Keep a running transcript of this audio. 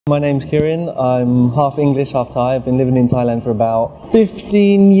My name's Kirin. I'm half English, half Thai. I've been living in Thailand for about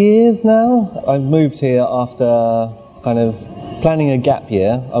 15 years now. I've moved here after kind of planning a gap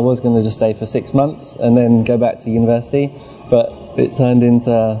year. I was going to just stay for 6 months and then go back to university, but it turned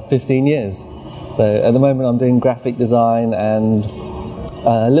into 15 years. So at the moment I'm doing graphic design and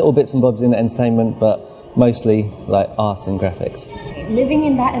little bits and bobs in entertainment, but mostly like art and graphics. Living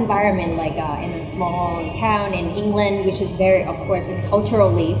in that environment, like in a small town in England, which is very, of course, and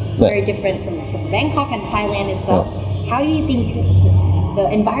culturally very different from Bangkok and Thailand itself. How do you think the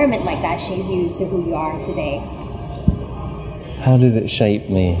environment like that shaped you to who you are today? How did it shape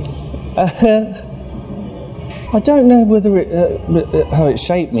me? I don't know whether how it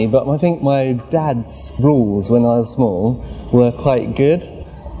shaped me, but I think my dad's rules when I was small were quite good.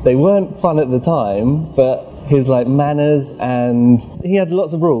 They weren't fun at the time, but his like manners, and he had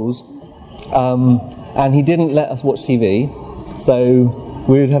lots of rules, and he didn't let us watch TV, so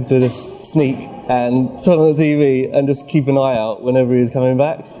we would have to just sneak and turn on the TV and just keep an eye out whenever he was coming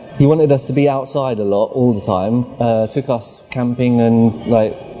back. He wanted us to be outside a lot all the time, took us camping and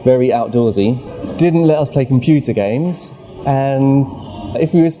like very outdoorsy, didn't let us play computer games, and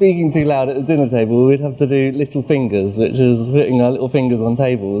if we were speaking too loud at the dinner table, we'd have to do little fingers, which is putting our little fingers on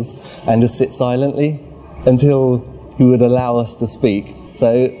tables and just sit silently until he would allow us to speak.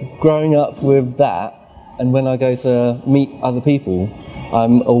 So growing up with that, and when I go to meet other people,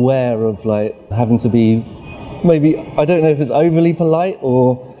 I'm aware of like having to be maybe, I don't know if it's overly polite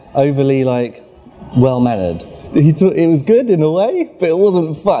or overly like well-mannered. It was good in a way, but it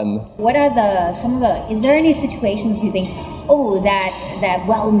wasn't fun. What are is there any situations you think, oh, that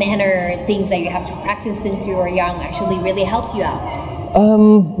well-mannered things that you have to practice since you were young actually really helps you out?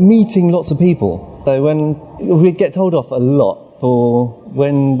 Meeting lots of people. So when we'd get told off a lot for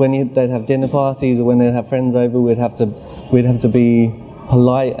when they'd have dinner parties or when they'd have friends over, we'd have to be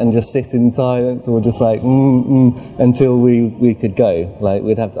polite and just sit in silence or just like until we could go. Like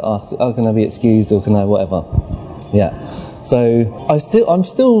we'd have to ask, oh, can I be excused or can I whatever? Yeah. So I'm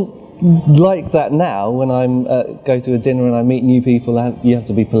still like that now when I'm go to a dinner and I meet new people. You have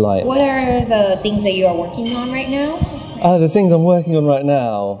to be polite. What are the things that you are working on right now? The things I'm working on right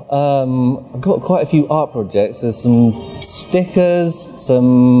now, I've got quite a few art projects. There's some stickers,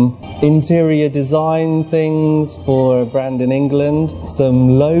 some interior design things for a brand in England, some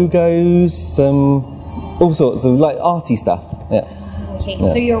logos, some all sorts of like arty stuff. Yeah. Okay, yeah.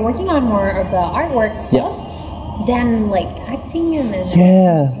 So you're working on more of the artwork stuff than like acting in the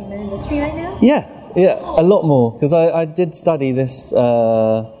entertainment industry right now? Yeah, a lot more, because I did study this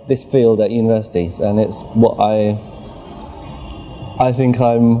this field at university, and it's what I think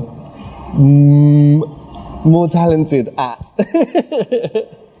I'm more talented at.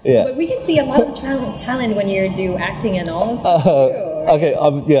 Yeah. But we can see a lot of talent when you do acting and all. Okay,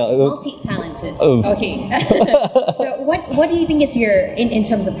 multi-talented. Okay. So what do you think is your, in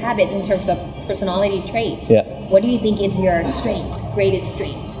terms of habits, in terms of personality traits, what do you think is your greatest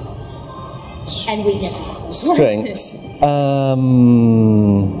strength? And weaknesses? Strengths.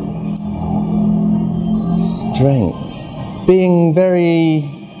 Strengths. Being very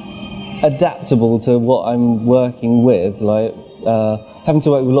adaptable to what I'm working with, like having to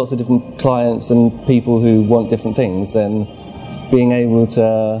work with lots of different clients and people who want different things, and being able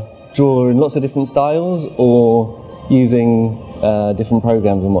to draw in lots of different styles or using different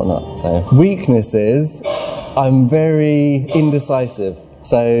programs and whatnot. So weaknesses, I'm very indecisive.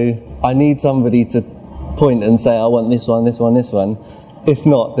 So I need somebody to point and say, I want this one, this one, this one. If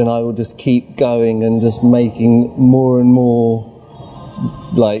not, then I will just keep going and just making more and more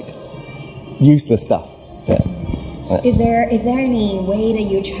like useless stuff. Yeah. Is there any way that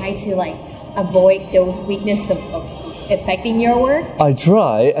you try to like avoid those weaknesses of affecting your work? I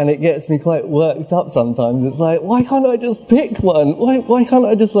try, and it gets me quite worked up sometimes. It's like, why can't I just pick one? Why can't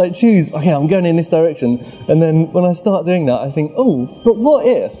I just like choose? Okay, I'm going in this direction, and then when I start doing that, I think, oh, but what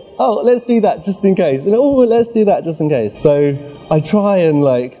if? Oh, let's do that just in case. And oh, let's do that just in case. So I try and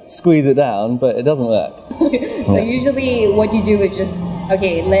like squeeze it down, but it doesn't work. So usually what you do is just,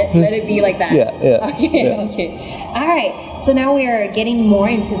 okay, let it be like that. Yeah. Okay. All right. So now we are getting more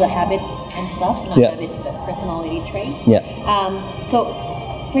into the habits and stuff, not habits, but personality traits. Yeah. So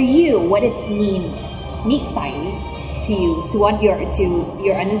for you, what does mean nisai to you? To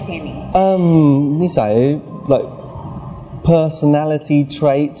your understanding? Nisai, like personality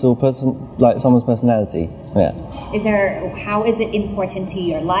traits or like someone's personality. Yeah. How is it important to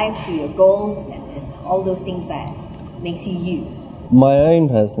your life, to your goals, and all those things that makes you you? My own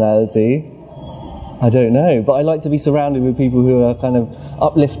personality, I don't know, but I like to be surrounded with people who are kind of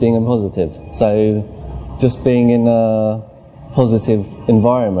uplifting and positive. So just being in a positive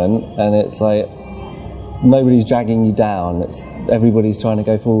environment, and it's like nobody's dragging you down. It's everybody's trying to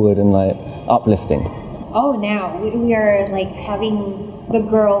go forward and like uplifting. Oh, now we are like having the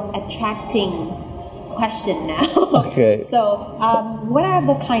girls attracting question now. Okay. So, what are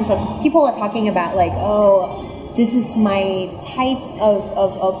the kinds of people are talking about? Like, oh, this is my types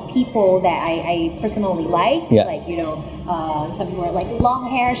of people that I personally like. Yeah. Like, you know, some people are like long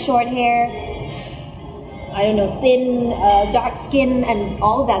hair, short hair. I don't know, thin, dark skin, and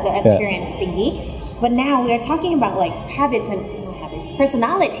all that, the appearance thingy. But now we are talking about like habits and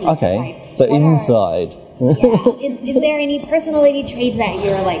personality. Okay. Type. So inside. Is there any personality traits that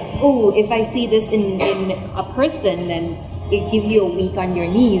you're like, oh, if I see this in a person, then it gives you a week on your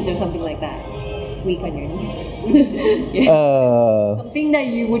knees or something like that? Week on your knees. Something that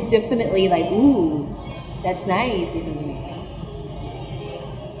you would definitely like, ooh, that's nice or something like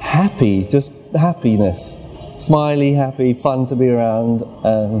that. Happy, just happiness. Smiley, happy, fun to be around,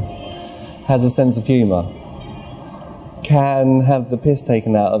 has a sense of humour. Can have the piss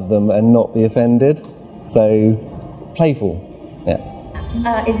taken out of them and not be offended. So, playful, yeah.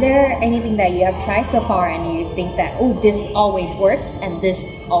 Is there anything that you have tried so far and you think that, oh, this always works and this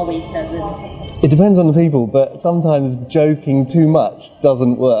always doesn't? It depends on the people, but sometimes joking too much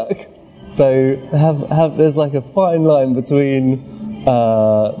doesn't work. So, there's like a fine line between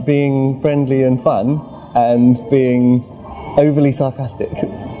being friendly and fun and being overly sarcastic.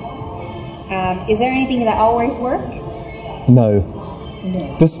 Is there anything that always works? No.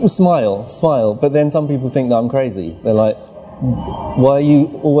 This will smile, but then some people think that I'm crazy. They're like, why are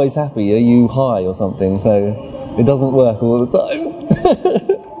you always happy? Are you high or something? So it doesn't work all the time.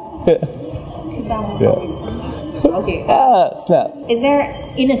 Okay. Snap. Is there,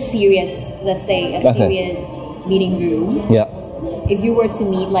 in a serious, let's say, a serious meeting room, if you were to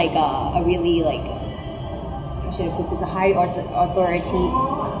meet like a really like, how should I put this, a high authority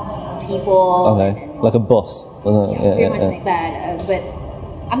people. Okay. Like a boss. Pretty much like that. But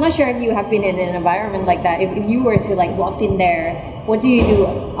I'm not sure if you have been in an environment like that. If you were to like walk in there, what do you do?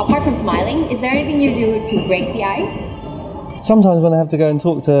 Apart from smiling, is there anything you do to break the ice? Sometimes when I have to go and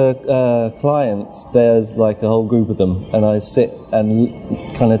talk to clients, there's like a whole group of them, and I sit and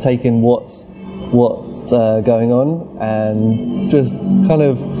kind of take in what's going on and just kind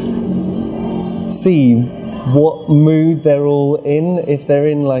of see what mood they're all in. If they're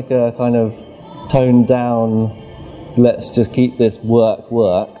in like a kind of toned down, let's just keep this work,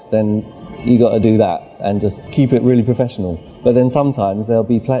 then you got to do that and just keep it really professional. But then sometimes they'll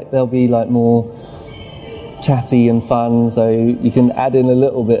be like more chatty and fun, so you can add in a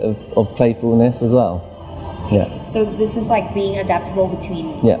little bit of playfulness as well. Yeah. So this is like being adaptable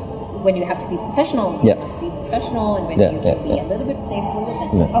between when you have to be professional, you must be professional, and when you can be a little bit playful.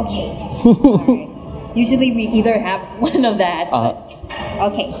 Okay. Alright. Usually we either have one of that.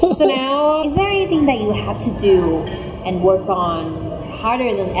 Okay. So now, is there anything that you have to do and work on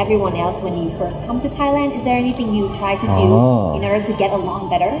harder than everyone else when you first come to Thailand? Is there anything you try to do in order to get along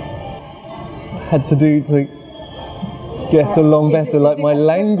better? Had to do to get along better, like my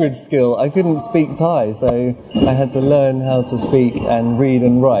language skill. I couldn't speak Thai, so I had to learn how to speak and read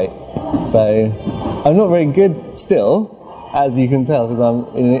and write. So I'm not very good still, as you can tell, because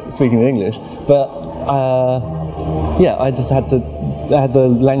I'm speaking English. But I just had the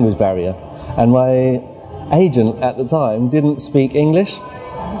language barrier, and my agent at the time didn't speak English,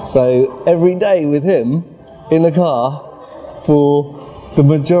 so every day with him in the car for the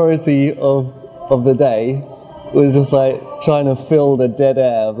majority of the day was just like trying to fill the dead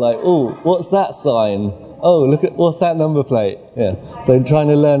air of like, oh, what's that sign? Oh, look at what's that number plate? Yeah. So trying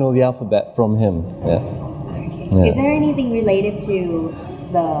to learn all the alphabet from him. Yeah. Is there anything related to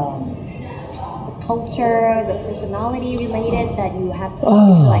the culture, the personality related that you have to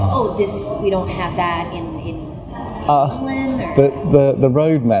like, oh, this we don't have that in England? Or? The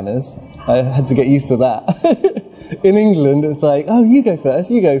road manners, I had to get used to that. In England, it's like, oh, you go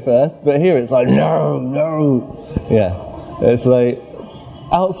first. But here it's like, no. Yeah. It's like,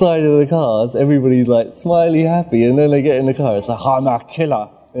 outside of the cars, everybody's like smiley, happy, and then they get in the car, it's like, I'm a killer.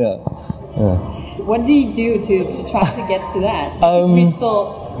 Yeah. What do you do to try to get to that?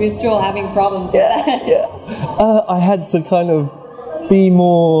 We're still having problems with that. Yeah. I had to kind of be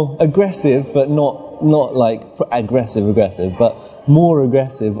more aggressive, but not like aggressive, but more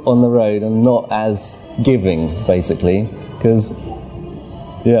aggressive on the road and not as giving, basically, because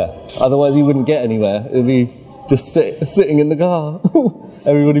otherwise you wouldn't get anywhere. It'd be just sitting in the car.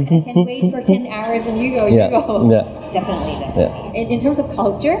 Everybody can wait for 10 hours and you go. Yeah. Definitely. Yeah. In terms of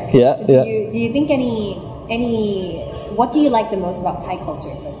culture, do you think what do you like the most about Thai culture,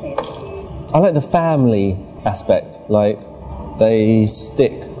 let's say? I like the family aspect. Like, they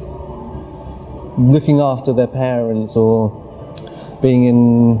stick looking after their parents or being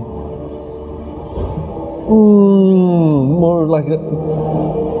in more like a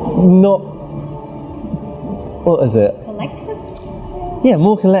not what is it collective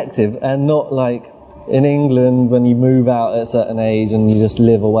more collective and not like in England when you move out at a certain age and you just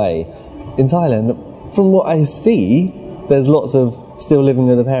live away. In Thailand, from what I see, there's lots of still living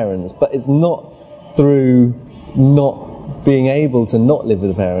with the parents, but it's not through not being able to not live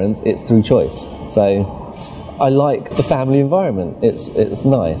with the parents, it's through choice. So I like the family environment. It's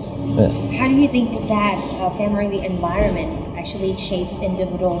nice. Yeah. How do you think that family environment actually shapes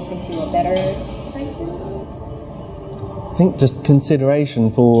individuals into a better person? I think just consideration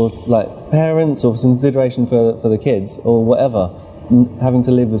for like parents or consideration for the kids or whatever, having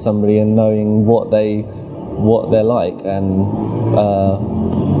to live with somebody and knowing what they're like and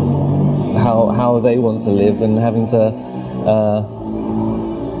how they want to live and having to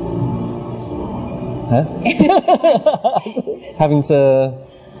having to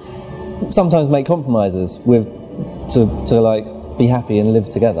sometimes make compromises to like be happy and live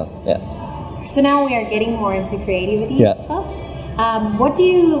together. Yeah. So now we are getting more into creativity stuff. What do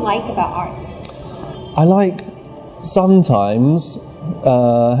you like about art? I like sometimes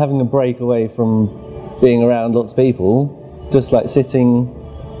having a break away from being around lots of people, just like sitting,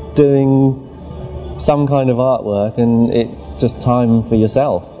 doing some kind of artwork, and it's just time for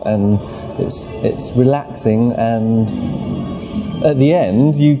yourself, and it's relaxing, and at the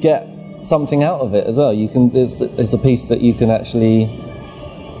end you get something out of it as well. It's a piece that you can actually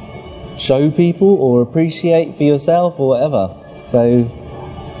show people or appreciate for yourself or whatever. So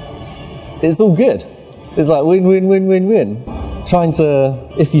it's all good. It's like win. Trying to,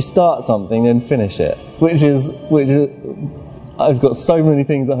 if you start something and finish it, which is I've got so many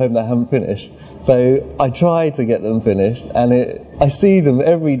things at home that I haven't finished. So I try to get them finished, and I see them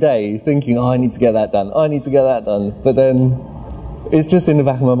every day thinking, oh, I need to get that done. But then it's just in the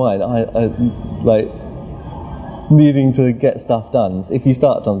back of my mind. I like needing to get stuff done. So if you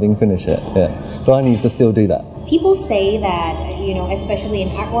start something, finish it. Yeah. So I need to still do that. People say that, especially in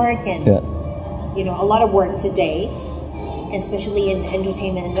artwork and, a lot of work today, especially in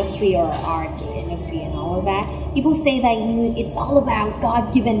entertainment industry or art industry and all of that, people say that it's all about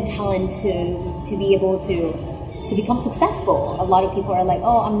God-given talent to be able to become successful. A lot of people are like,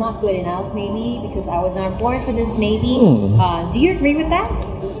 oh, I'm not good enough maybe because I was not born for this maybe. Do you agree with that?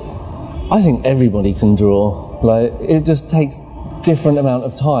 I think everybody can draw. Like, it just takes different amount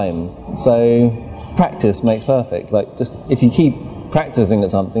of time. So practice makes perfect. Like, just if you keep practicing at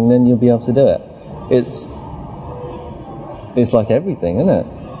something, then you'll be able to do it. It's like everything, isn't it?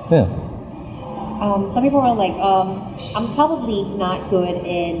 Yeah. Some people are like, I'm probably not good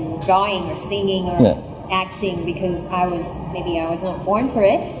in drawing or singing or acting because I was not born for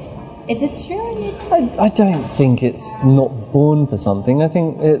it. Is it true? I don't think it's not born for something. I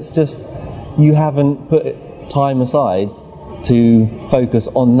think it's just you haven't put time aside to focus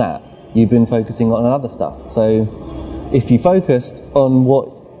on that. You've been focusing on other stuff. So if you focused on what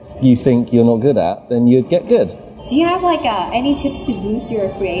you think you're not good at, then you'd get good. Do you have like any tips to boost your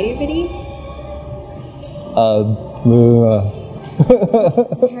creativity?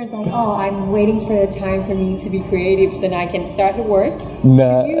 Parents like, oh, I'm waiting for the time for me to be creative so then I can start the work.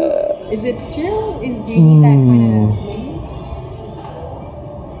 No. Is it true? Do you need that kind of moment?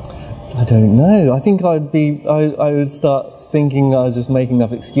 I don't know. I think I would start thinking I was just making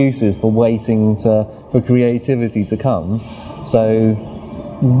up excuses for waiting for creativity to come. So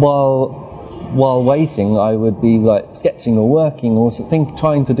while waiting, I would be like sketching or working or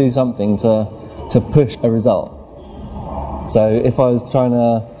trying to do something to push a result. So if I was trying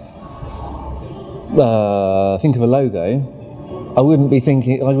to think of a logo, I wouldn't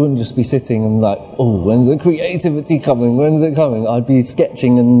just be sitting and like, oh, when's the creativity coming? When's it coming? I'd be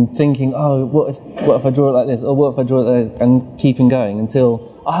sketching and thinking, oh, what if I draw it like this? Or what if I draw it like this? And keeping going until,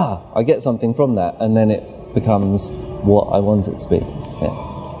 I get something from that. And then it becomes what I want it to be. Yeah.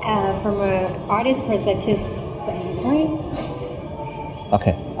 From an artist perspective,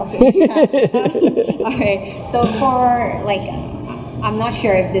 Okay. Alright, so for like, I'm not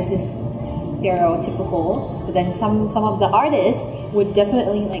sure if this is stereotypical, but then some of the artists would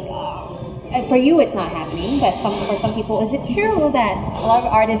definitely like, for you it's not happening, but for some people, is it true that a lot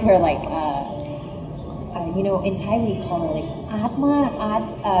of artists are like, in Thai we call it like art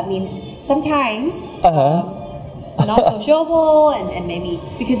means sometimes not sociable and maybe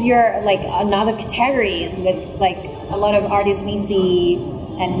because you're like another category with like a lot of artists we see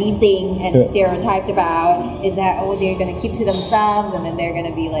and we think and stereotyped about is that they're going to keep to themselves and then they're going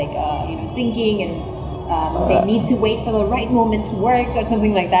to be like thinking and they need to wait for the right moment to work or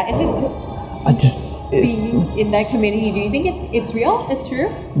something like that. Is it being in that community? Do you think it's real? It's true?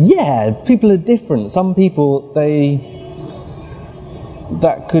 Yeah, people are different. Some people,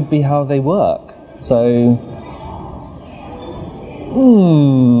 that could be how they work. So,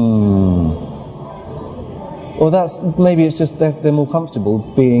 or maybe it's just they're more comfortable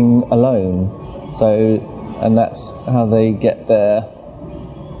being alone. So, and that's how they get their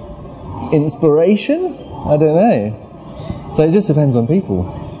inspiration? I don't know. So it just depends on people.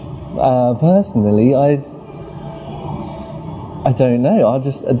 Personally, I don't know. I'll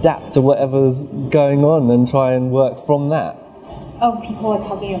just adapt to whatever's going on and try and work from that. Oh, people are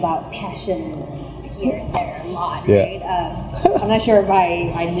talking about passion here and there a lot, Yeah. right? I'm not sure if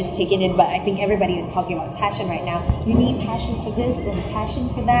I'm mistaken it, but I think everybody is talking about passion right now. You need passion for this and passion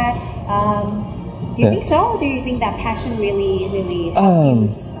for that. Do you think so? Do you think that passion really helps you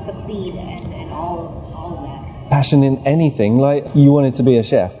succeed and all of that? Passion in anything. Like, you wanted to be a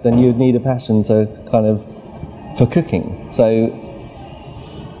chef, then you'd need a passion to for cooking. So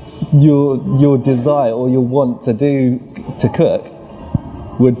your desire or your want to cook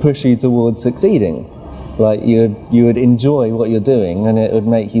would push you towards succeeding. Like, you would enjoy what you're doing, and it would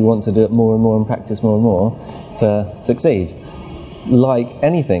make you want to do it more and more and practice more and more to succeed. Like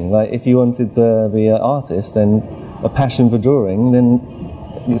anything, like if you wanted to be an artist, then a passion for drawing, then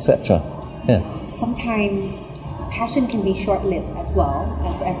etc. Yeah. Sometimes passion can be short-lived as well,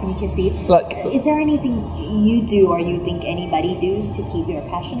 as you can see. Like, is there anything you do or you think anybody does to keep your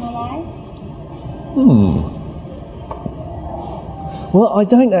passion alive? Well, I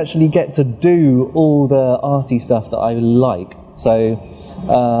don't actually get to do all the arty stuff that I like. So,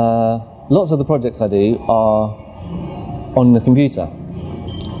 lots of the projects I do are on the computer.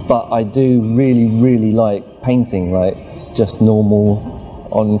 But I do really, really like painting, like just normal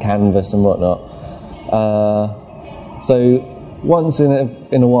on canvas and whatnot. So once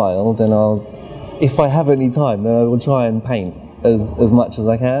in a while, then if I have any time, then I will try and paint as much as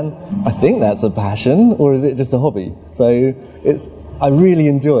I can. I think that's a passion, or is it just a hobby? So I really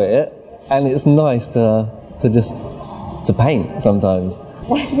enjoy it, and it's nice to paint sometimes.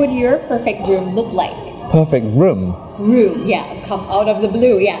 What would your perfect room look like? Perfect room? Room, yeah, come out of the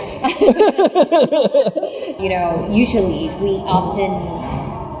blue, yeah. Usually we often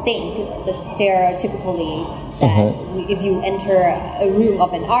think stereotypically that if you enter a room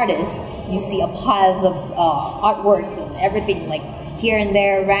of an artist, you see a pile of artworks and everything like here and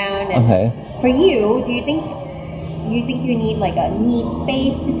there around. And for you, do you think you need like a neat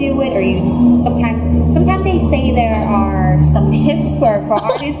space to do it, or sometimes they say there are some tips for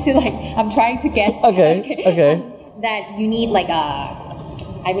artists to I'm trying to guess. Okay. That you need like a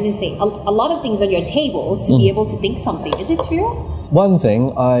lot of things on your table to be able to think something. Is it true? One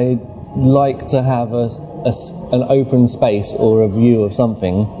thing, I like to have an open space or a view of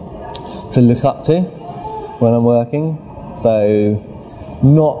something to look up to when I'm working. So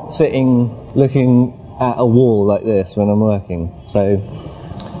not sitting looking at a wall like this when I'm working. So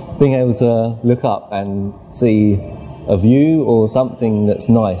being able to look up and see a view or something that's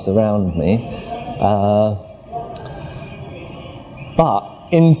nice around me. But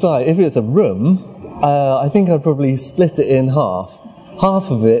inside, if it's a room, I think I'd probably split it in half.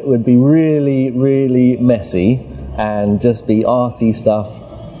 Half of it would be really, really messy and just be arty stuff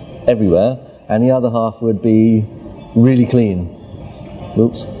everywhere, and the other half would be really clean.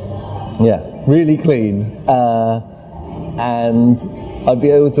 Oops. Yeah, really clean. And I'd be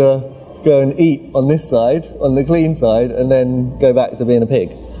able to go and eat on this side, on the clean side, and then go back to being a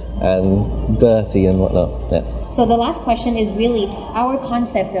pig and dirty and whatnot. Yeah. So the last question is really our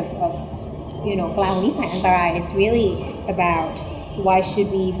concept of กลางนิสัยอันตราย is really about why should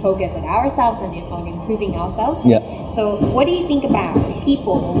we focus on ourselves and on improving ourselves. Yeah. So what do you think about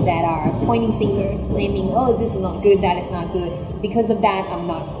people that are pointing fingers, blaming, oh, this is not good, that is not good, because of that I'm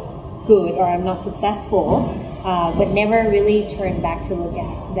not good or I'm not successful, but never really turn back to look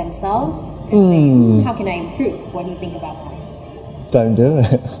at themselves and say, how can I improve? What do you think about that? Don't do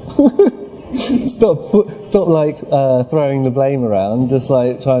it. Stop throwing the blame around. Just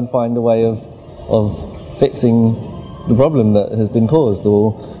try and find a way of fixing the problem that has been caused,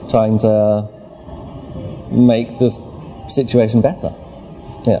 or trying to make the situation better.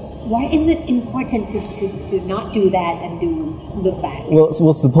 Yeah. Why is it important to not do that and look back?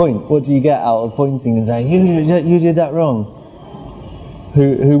 What's the point? What do you get out of pointing and saying you did that wrong?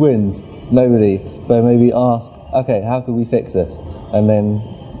 Who wins? Nobody. So maybe ask, okay, how can we fix this? And then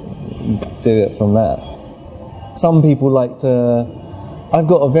do it from that. Some people like to. I've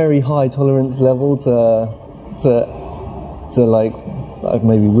got a very high tolerance level to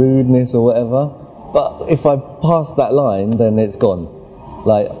maybe rudeness or whatever. but if I pass that line then it's gone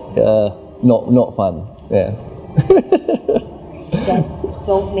like not fun yeah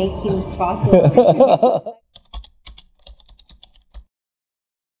don't make him cross over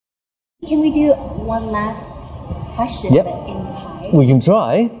can we do one last question yep. but in Thai we can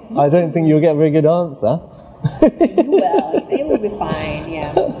try I don't think you'll get a very good answer well it will be fine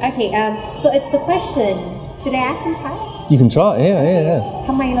yeah okay so it's the question should I ask in Thai you can try yeah ท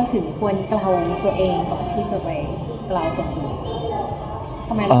ำไมเราถึงควรเกลาตัวเองก่อนที่จะไปเกลาคนอื่นท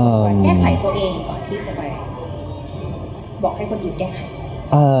ำไมเราควรแก้ไขตัวเองก่อนที่จะไปบอกให้คนอื่นแก้ไข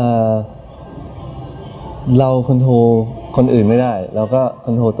เราคอนโทรลคนอื่นไม่ได้เราก็ค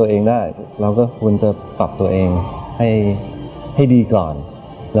อนโทรลตัวเองได้เราก็ควรจะปรับตัวเองให้ดีก่อน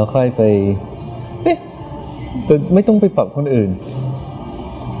แล้วค่อยไปแต่ไม่ต้องไปปรับคนอื่น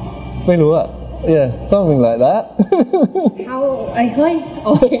ไม่รู้อะyeah something like that เขาเฮ้ยโอ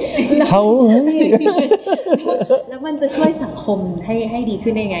เคเขาแล้วมันจะช่วยสังคมให้ดี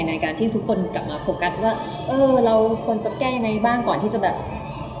ขึ้นได้ยังไงในการที่ทุกคนกลับมาโฟกัสว่าเราควรจะแก้ยังไงบ้างก่อนที่จะแบบ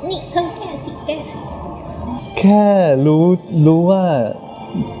นี่เธอแก้สิแค่รู้ว่า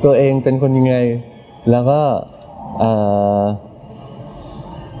ตัวเองเป็นคนยังไงแล้วก็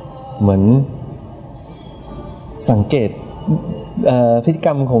เหมือนสังเกตพฤติกร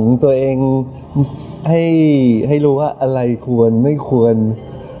รมของตัวเองให้รู้ว่าอะไรควรไม่ควร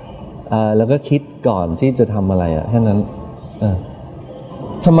แล้วก็คิดก่อนที่จะทำอะไรแค่นั้น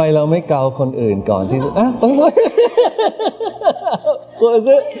ทำไมเราไม่เกาคนอื่นก่อนที่What is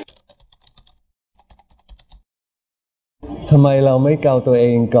it ทำไมเราไม่เกาตัวเอ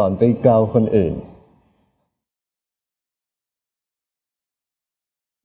งก่อนไปเกาคนอื่น